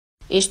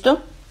Istu.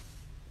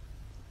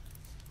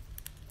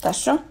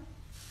 Tässä on.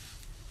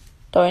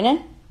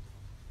 Toinen.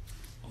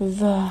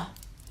 Hyvä.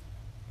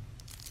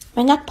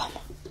 Mennä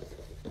nappaamaan.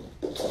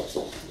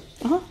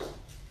 Aha.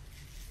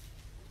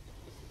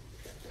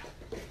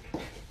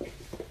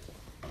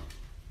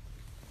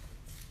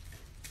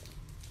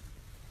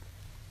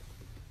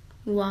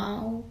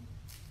 Wow.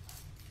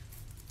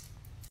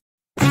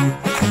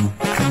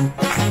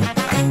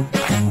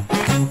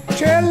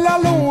 C'è la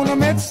luna,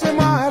 mezzo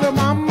mare,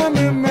 mamma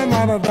mia, mi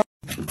mare.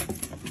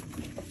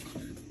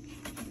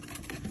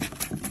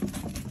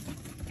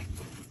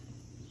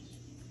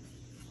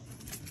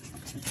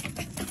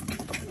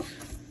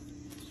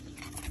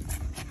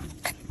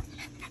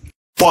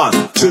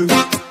 One, two,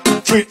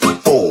 three,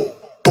 four.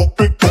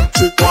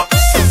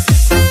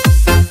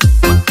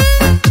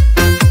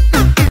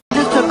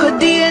 Just took a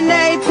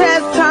DNA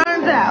test,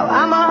 turns out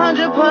I'm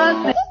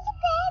 100%.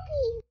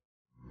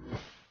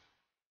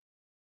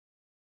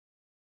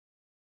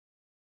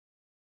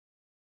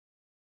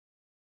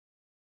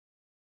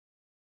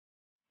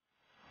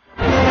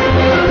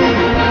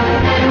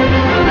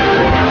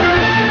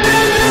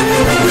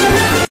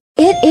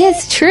 It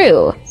is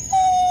true.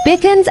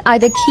 Bichons are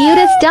the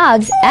cutest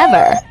dogs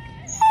ever.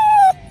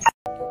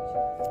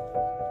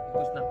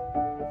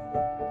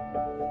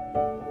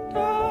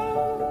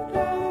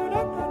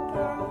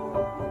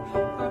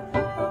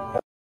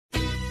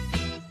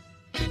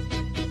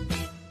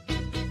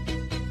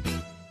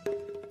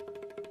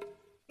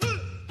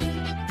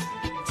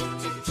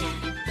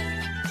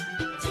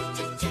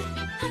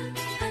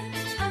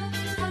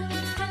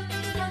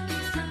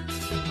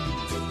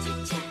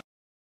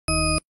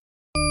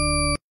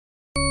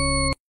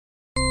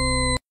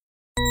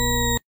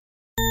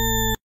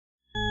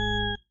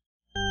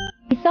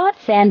 We thought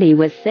Sandy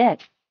was sick,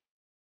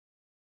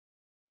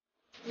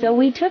 so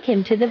we took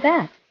him to the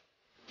vet.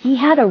 He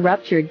had a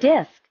ruptured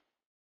disc.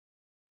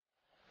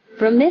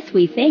 From this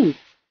we think.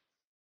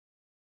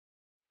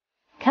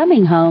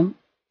 Coming home,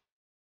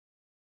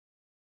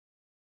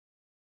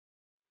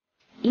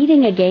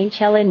 eating a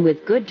ganchelin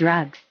with good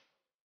drugs.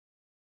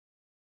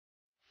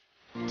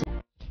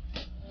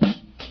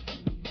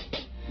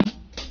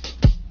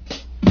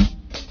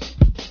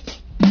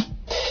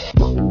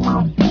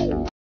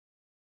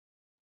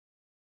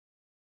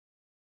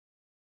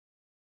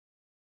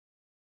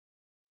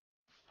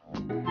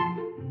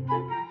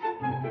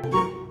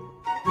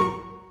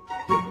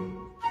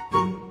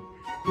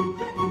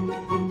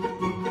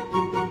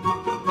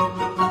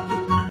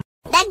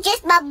 That's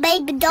just my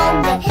baby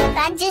dog.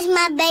 That's just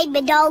my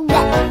baby dog.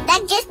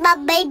 That's just my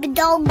baby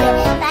dog.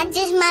 That's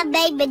just my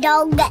baby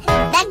dog.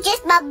 That's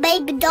just my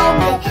baby dog.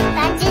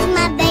 That's just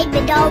my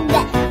baby dog.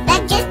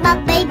 That's just my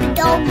baby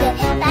dog.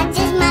 That's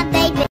just my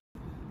baby.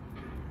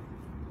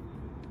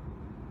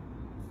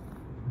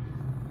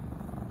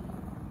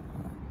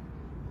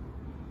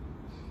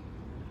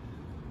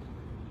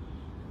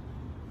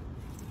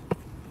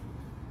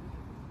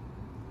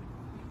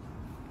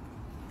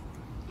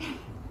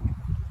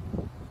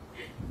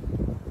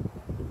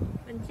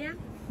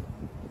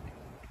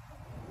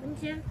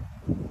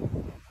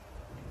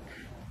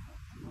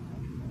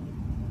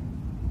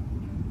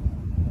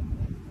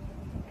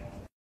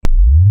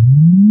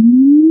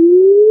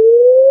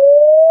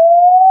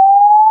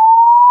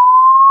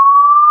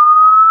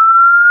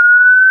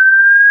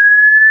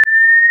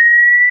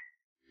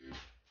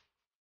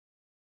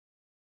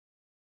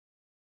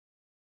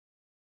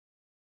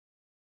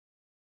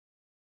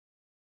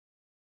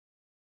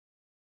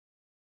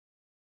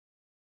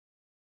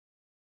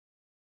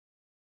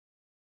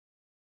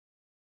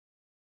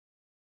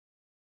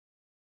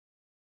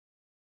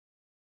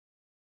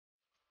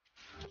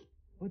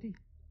 Buddy,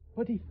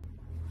 buddy.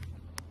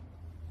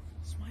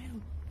 Smile.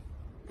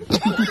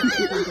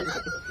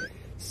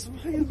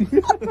 Smile.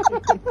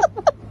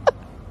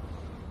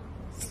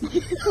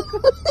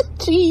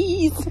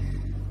 Jeez.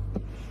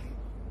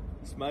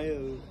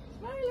 Smile.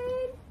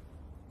 Smiling.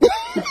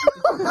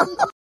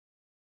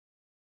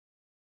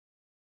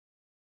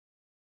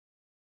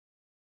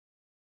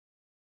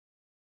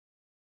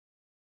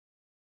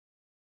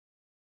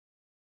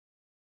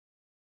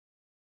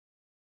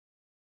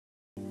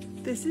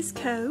 This is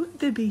Co,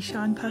 the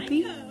Bichon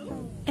puppy,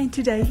 and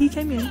today he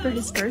came in for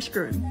his first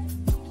groom.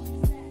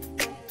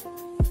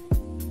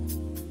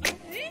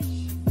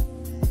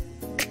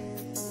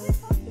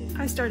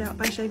 I start out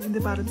by shaving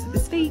the bottoms of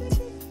his feet,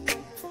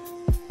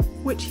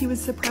 which he was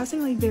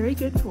surprisingly very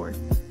good for.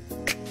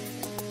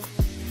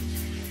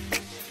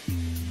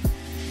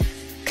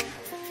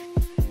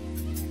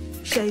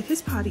 Shave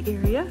his potty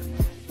area,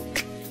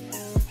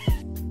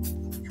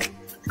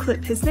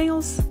 clip his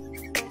nails,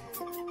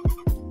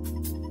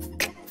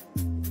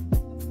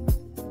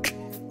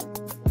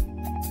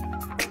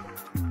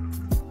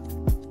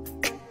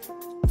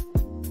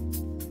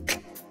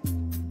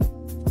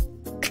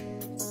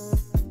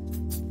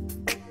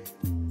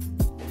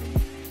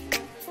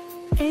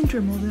 and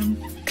Dremel them.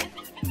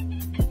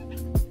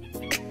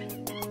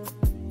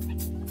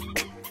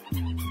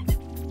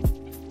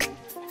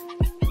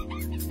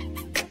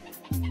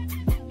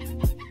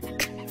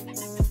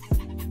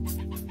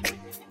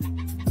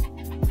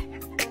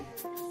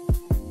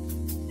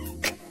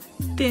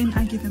 Then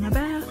I give him a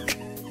bath.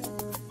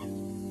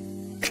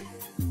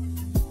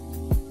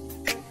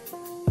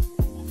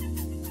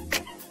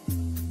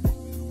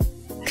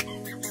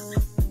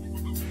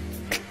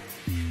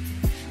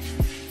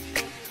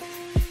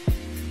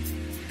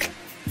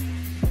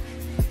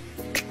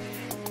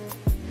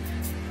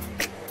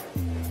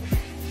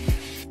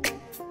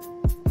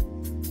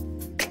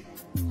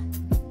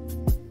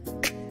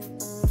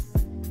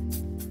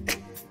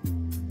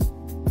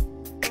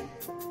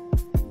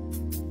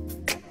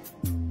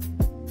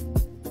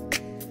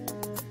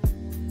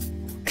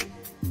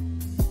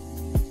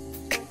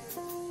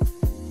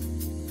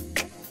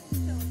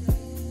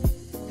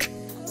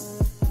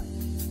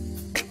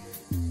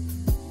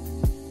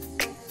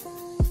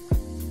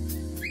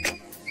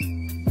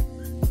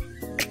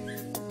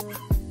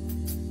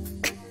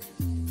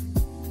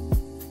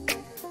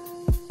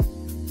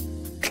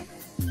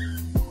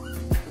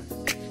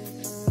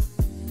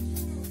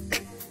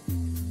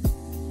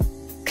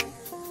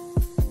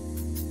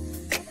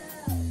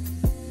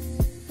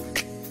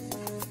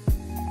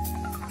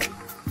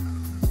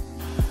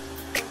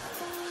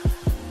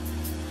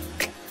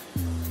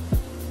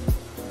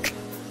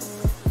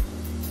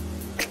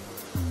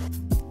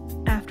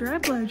 After I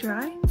blow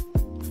dry,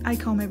 I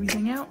comb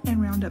everything out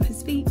and round up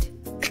his feet.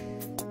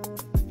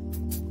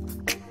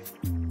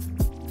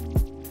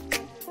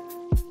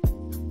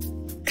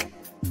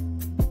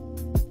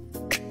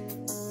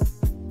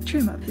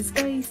 Trim up his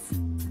face.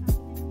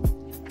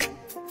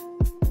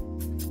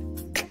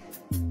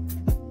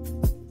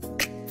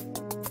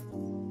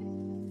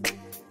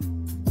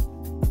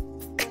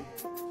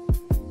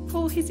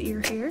 Pull his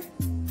ear hair.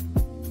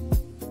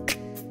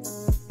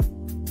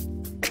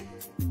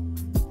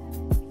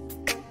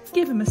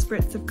 Give him a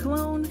spritz of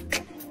cologne,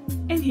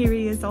 and here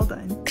he is all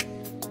done.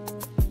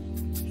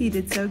 He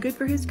did so good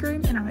for his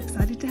groom, and I'm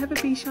excited to have a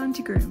Bichon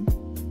to groom.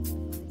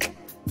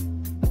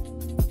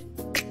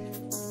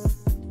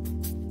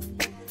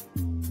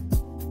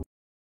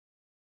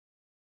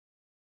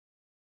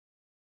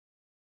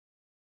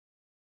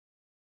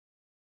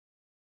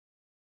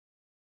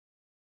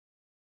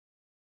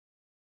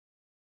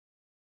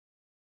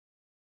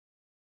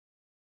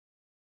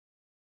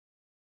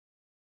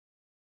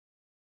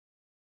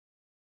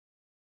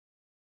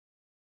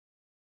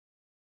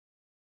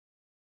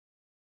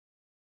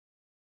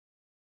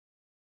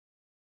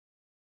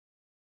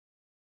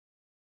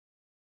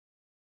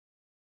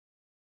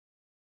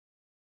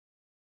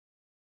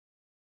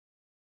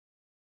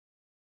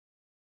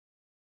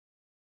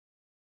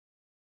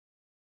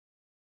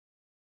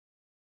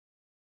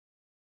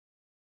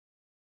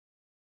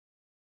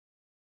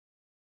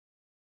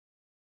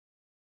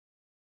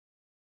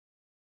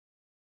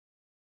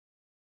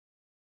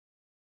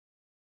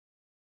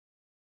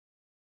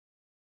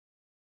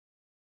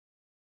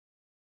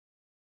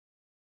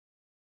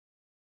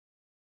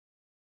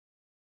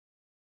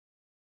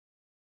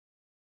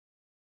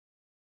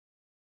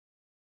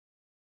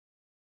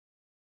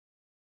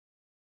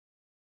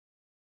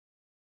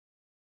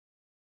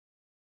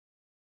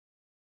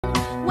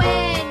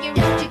 When you're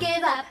ready to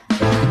give up,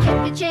 keep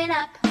your chin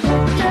up.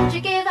 Don't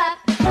you give up,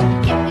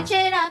 keep your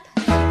chin up.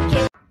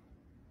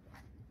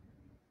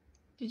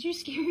 Did you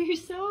scare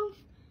yourself?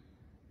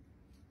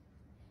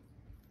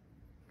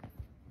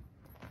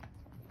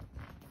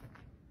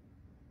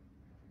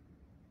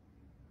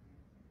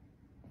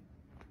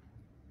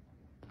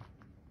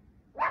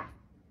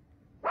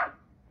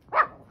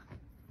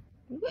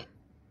 What?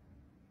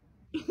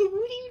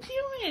 What are you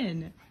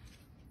doing?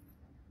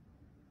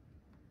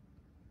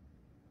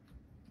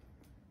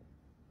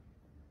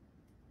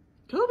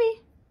 Kobe.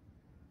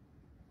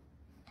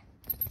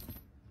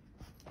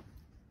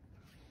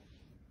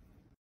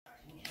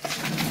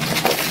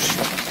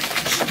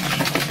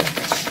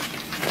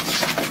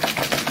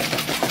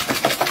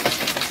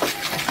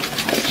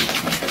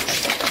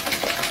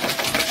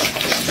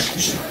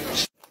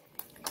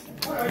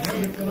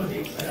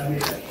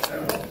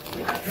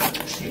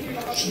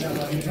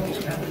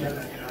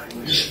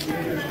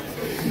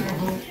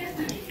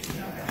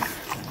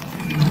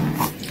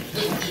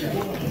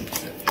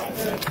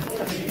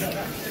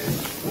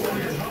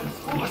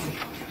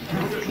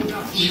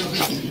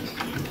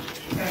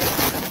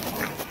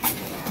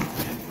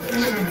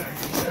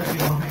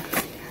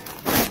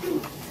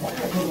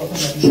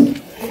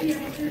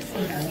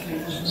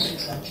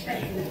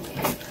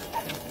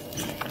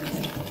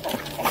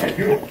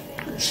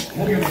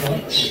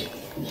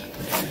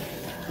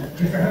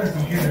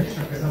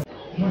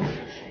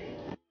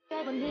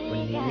วั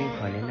นนี้มีข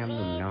อแนะนำห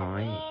นุ่มน้อ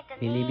ย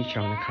มินิบิช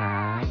องนะค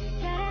รับ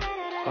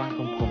ก้อน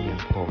คมๆอย่าง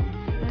ผม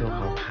ตัว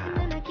ขาว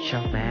ๆชอ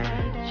บไหม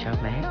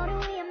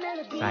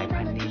สาย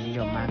พันธุ์นี้นิย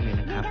มมากเลย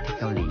นะครับที่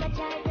เกาหลี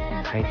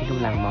ใครที่ก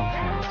ำลังมองห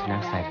าสุนั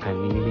ขสายพันธุ์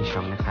มินิบิช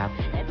องนะครับ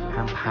ห้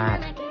ามพลาด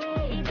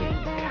เด็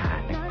ก